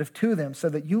sensitive to them so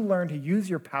that you learn to use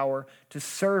your power to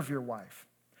serve your wife,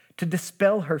 to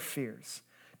dispel her fears,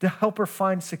 to help her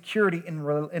find security in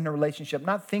a relationship,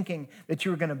 not thinking that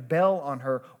you're going to bail on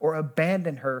her or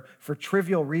abandon her for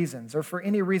trivial reasons or for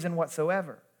any reason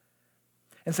whatsoever.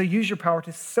 And so use your power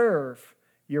to serve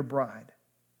your bride.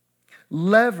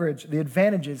 Leverage the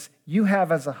advantages you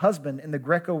have as a husband in the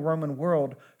Greco-Roman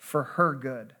world for her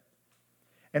good.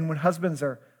 And when husbands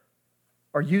are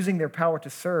using their power to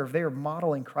serve, they are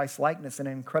modeling Christ's likeness in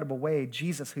an incredible way.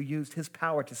 Jesus, who used his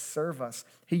power to serve us,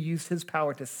 he used his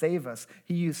power to save us,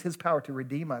 he used his power to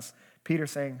redeem us. Peter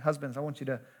saying, husbands, I want you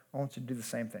to do the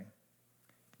same thing.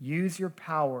 Use your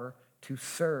power to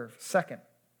serve. Second,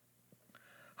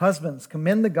 husbands,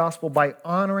 commend the gospel by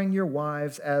honoring your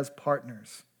wives as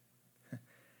partners.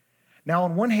 Now,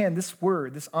 on one hand, this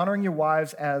word, this honoring your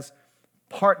wives as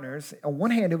partners, on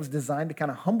one hand, it was designed to kind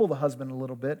of humble the husband a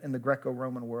little bit in the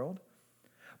Greco-Roman world,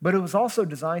 but it was also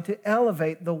designed to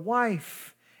elevate the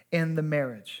wife in the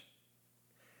marriage.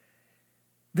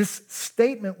 This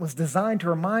statement was designed to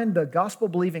remind the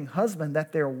gospel-believing husband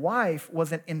that their wife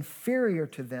wasn't inferior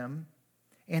to them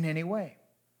in any way.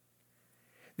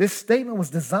 This statement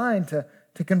was designed to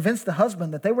convince the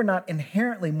husband that they were not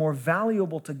inherently more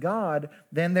valuable to God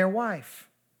than their wife.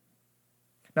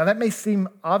 Now, that may seem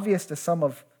obvious to some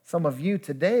of you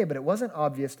today, but it wasn't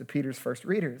obvious to Peter's first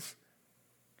readers,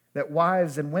 that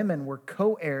wives and women were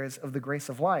co-heirs of the grace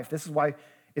of life. This is why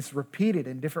it's repeated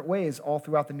in different ways all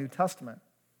throughout the New Testament.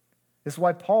 This is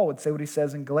why Paul would say what he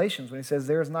says in Galatians when he says,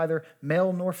 there is neither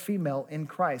male nor female in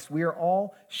Christ. We are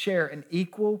all share an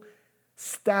equal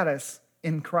status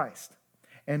in Christ.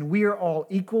 And we are all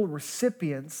equal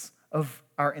recipients of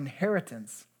our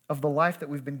inheritance of the life that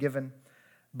we've been given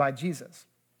by Jesus.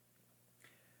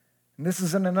 And this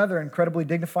is another incredibly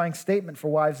dignifying statement for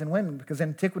wives and women, because in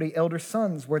antiquity, elder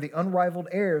sons were the unrivaled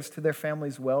heirs to their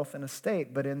family's wealth and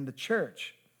estate. But in the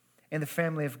church, in the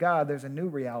family of God, there's a new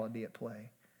reality at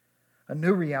play. A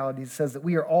new reality that says that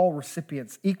we are all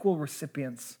recipients, equal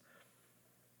recipients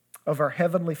of our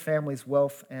heavenly family's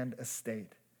wealth and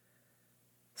estate.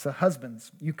 So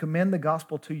husbands, you commend the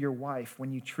gospel to your wife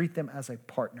when you treat them as a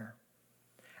partner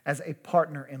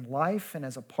in life and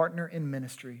as a partner in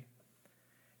ministry.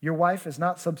 Your wife is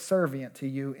not subservient to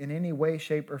you in any way,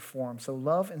 shape, or form. So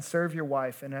love and serve your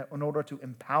wife in order to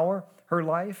empower her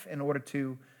life, in order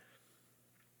to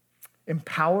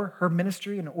empower her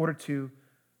ministry, in order to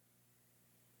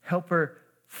help her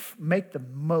make the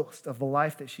most of the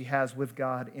life that she has with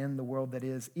God in the world that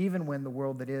is, even when the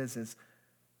world that is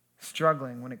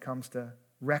struggling when it comes to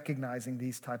recognizing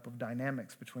these type of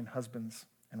dynamics between husbands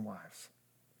and wives.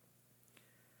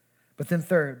 But then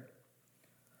third,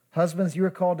 husbands, you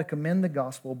are called to commend the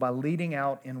gospel by leading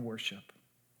out in worship.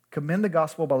 Commend the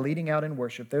gospel by leading out in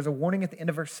worship. There's a warning at the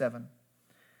end of verse 7.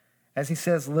 As he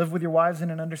says, live with your wives in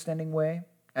an understanding way,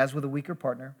 as with a weaker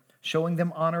partner, showing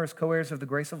them honor as co-heirs of the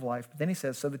grace of life. But then he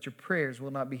says, so that your prayers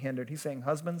will not be hindered. He's saying,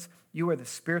 husbands, you are the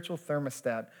spiritual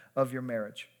thermostat of your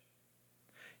marriage.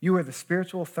 You are the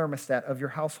spiritual thermostat of your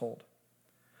household.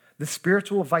 The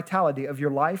spiritual vitality of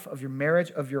your life, of your marriage,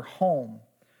 of your home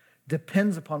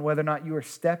depends upon whether or not you are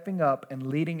stepping up and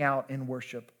leading out in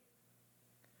worship.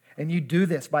 And you do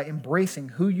this by embracing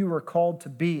who you are called to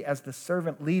be as the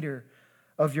servant leader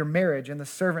of your marriage and the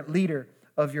servant leader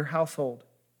of your household.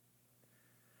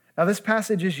 Now, this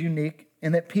passage is unique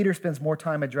in that Peter spends more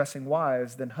time addressing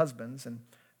wives than husbands, and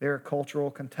there are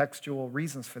cultural, contextual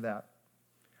reasons for that.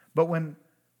 But when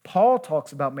Paul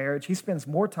talks about marriage, he spends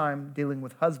more time dealing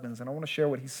with husbands, and I want to share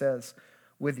what he says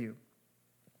with you.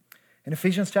 In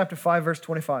Ephesians chapter 5, verse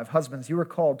 25, husbands, you are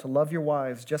called to love your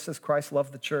wives just as Christ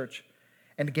loved the church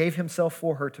and gave himself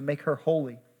for her to make her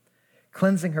holy,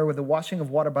 cleansing her with the washing of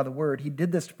water by the word. He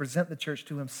did this to present the church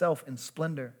to himself in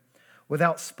splendor,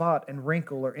 without spot and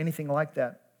wrinkle or anything like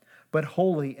that, but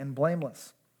holy and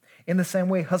blameless. In the same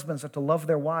way, husbands are to love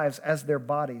their wives as their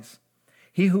bodies.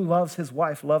 He who loves his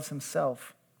wife loves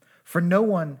himself. For no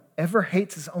one ever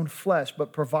hates his own flesh,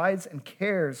 but provides and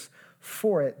cares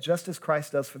for it, just as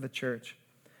Christ does for the church,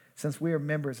 since we are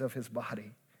members of his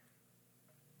body.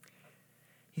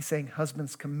 He's saying,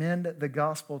 husbands, commend the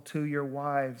gospel to your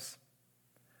wives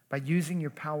by using your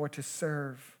power to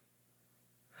serve,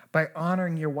 by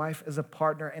honoring your wife as a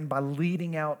partner, and by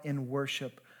leading out in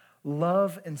worship.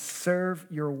 Love and serve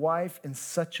your wife in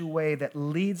such a way that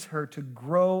leads her to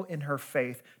grow in her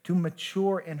faith, to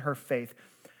mature in her faith.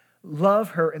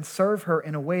 Love her and serve her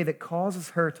in a way that causes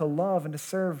her to love and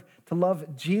to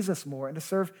love Jesus more and to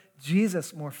serve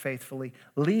Jesus more faithfully.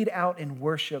 Lead out in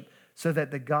worship so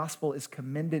that the gospel is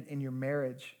commended in your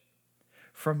marriage.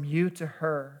 From you to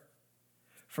her,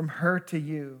 from her to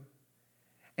you,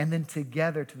 and then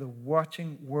together to the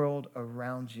watching world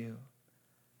around you.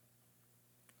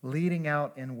 Leading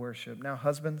out in worship. Now,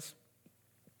 husbands,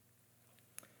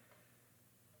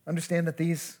 understand that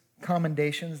these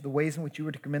commendations, the ways in which you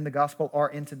were to commend the gospel,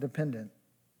 are interdependent.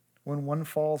 When one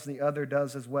falls, the other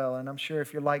does as well. And I'm sure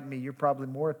if you're like me, you're probably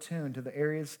more attuned to the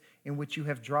areas in which you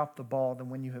have dropped the ball than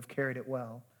when you have carried it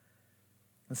well.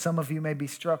 And some of you may be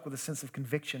struck with a sense of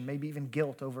conviction, maybe even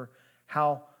guilt over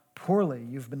how poorly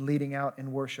you've been leading out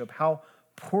in worship, how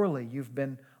poorly you've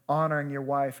been honoring your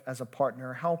wife as a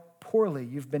partner, how poorly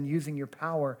you've been using your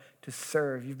power to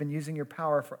serve. You've been using your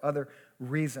power for other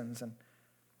reasons.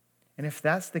 And if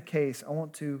that's the case, I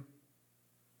want to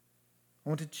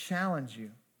challenge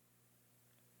you.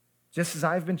 Just as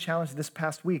I've been challenged this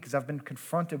past week, as I've been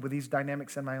confronted with these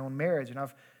dynamics in my own marriage, and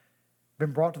I've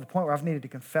been brought to the point where I've needed to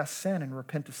confess sin and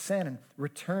repent of sin and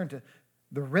return to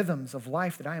the rhythms of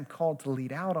life that I am called to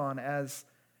lead out on as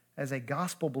a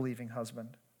gospel-believing husband.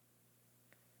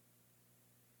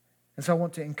 And so I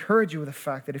want to encourage you with the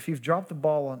fact that if you've dropped the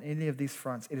ball on any of these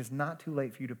fronts, it is not too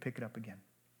late for you to pick it up again.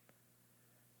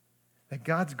 That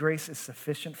God's grace is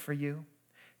sufficient for you.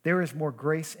 There is more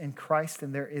grace in Christ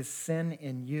than there is sin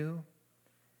in you.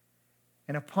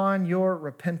 And upon your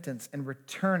repentance and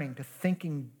returning to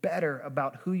thinking better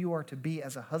about who you are to be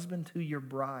as a husband to your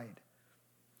bride,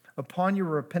 upon your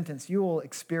repentance, you will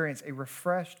experience a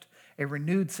refreshed, a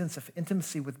renewed sense of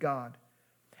intimacy with God.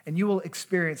 And you will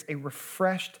experience a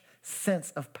refreshed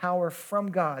sense of power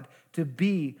from God to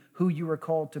be who you were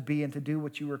called to be and to do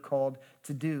what you were called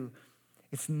to do.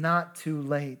 It's not too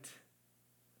late.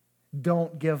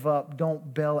 Don't give up.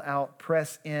 Don't bail out.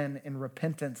 Press in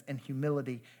repentance and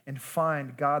humility and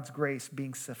find God's grace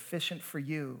being sufficient for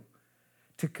you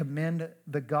to commend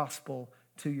the gospel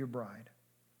to your bride.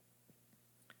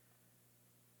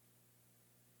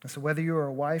 And so whether you are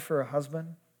a wife or a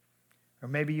husband, or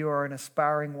maybe you are an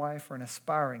aspiring wife or an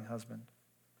aspiring husband,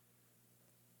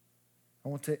 I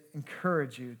want to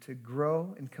encourage you to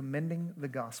grow in commending the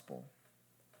gospel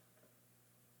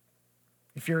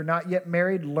If you're not yet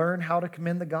married, learn how to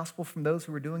commend the gospel from those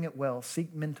who are doing it well.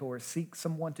 Seek mentors. Seek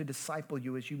someone to disciple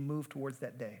you as you move towards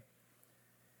that day.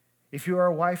 If you are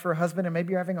a wife or a husband and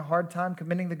maybe you're having a hard time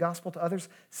commending the gospel to others,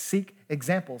 seek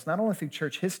examples, not only through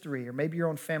church history or maybe your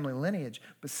own family lineage,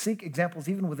 but seek examples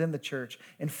even within the church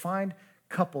and find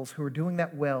couples who are doing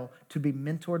that well to be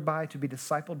mentored by, to be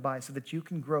discipled by, so that you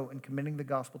can grow in commending the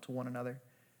gospel to one another.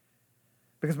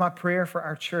 Because my prayer for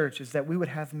our church is that we would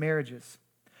have marriages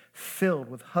filled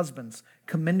with husbands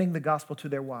commending the gospel to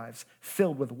their wives,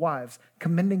 filled with wives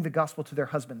commending the gospel to their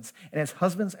husbands. And as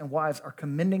husbands and wives are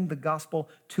commending the gospel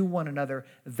to one another,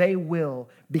 they will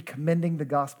be commending the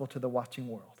gospel to the watching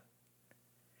world.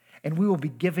 And we will be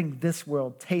giving this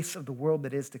world tastes of the world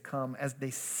that is to come as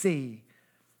they see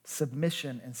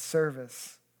submission and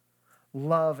service,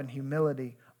 love and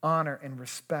humility, honor and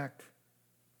respect,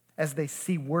 as they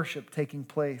see worship taking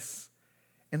place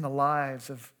in the lives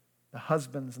of the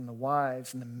husbands and the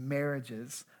wives and the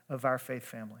marriages of our faith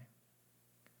family.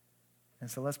 And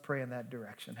so let's pray in that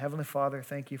direction. Heavenly Father,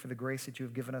 thank you for the grace that you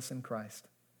have given us in Christ.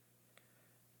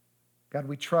 God,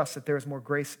 we trust that there is more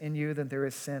grace in you than there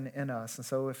is sin in us. And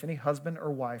so if any husband or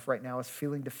wife right now is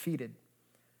feeling defeated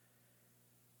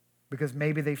because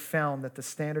maybe they found that the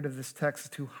standard of this text is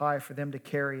too high for them to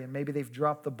carry, and maybe they've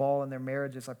dropped the ball in their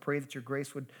marriages, I pray that your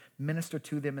grace would minister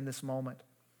to them in this moment,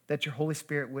 that your Holy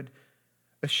Spirit would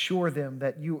assure them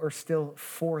that you are still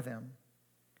for them.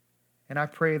 And I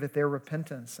pray that their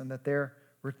repentance and that their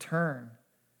return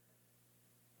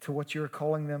to what you're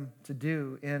calling them to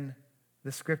do in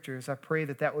the scriptures, I pray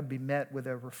that that would be met with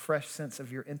a refreshed sense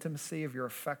of your intimacy, of your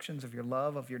affections, of your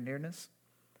love, of your nearness.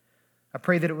 I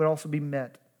pray that it would also be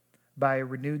met by a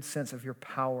renewed sense of your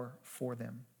power for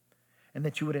them, and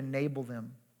that you would enable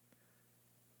them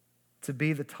to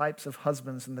be the types of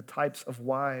husbands and the types of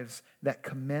wives that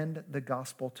commend the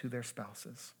gospel to their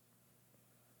spouses.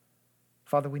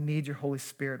 Father, we need your Holy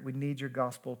Spirit. We need your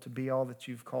gospel to be all that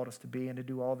you've called us to be and to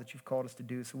do all that you've called us to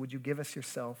do. So would you give us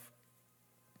yourself?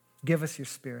 Give us your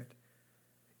Spirit.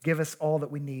 Give us all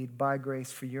that we need by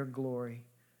grace for your glory,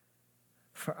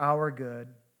 for our good,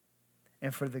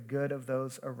 and for the good of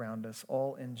those around us.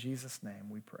 All in Jesus' name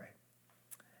we pray.